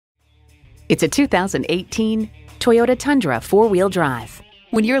It's a 2018 Toyota Tundra 4-wheel drive.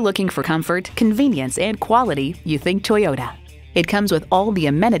 When you're looking for comfort, convenience, and quality, you think Toyota. It comes with all the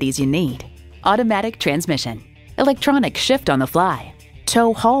amenities you need: automatic transmission, electronic shift on the fly,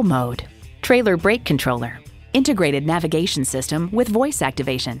 tow haul mode, trailer brake controller, integrated navigation system with voice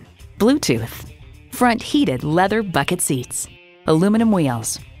activation, Bluetooth, front heated leather bucket seats, aluminum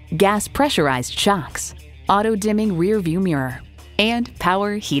wheels, gas pressurized shocks, auto dimming rear view mirror, and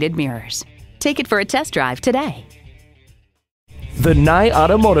power heated mirrors. Take it for a test drive today. The Nye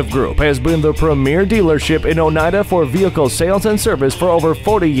Automotive Group has been the premier dealership in Oneida for vehicle sales and service for over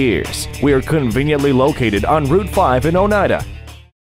 40 years. We are conveniently located on Route 5 in Oneida.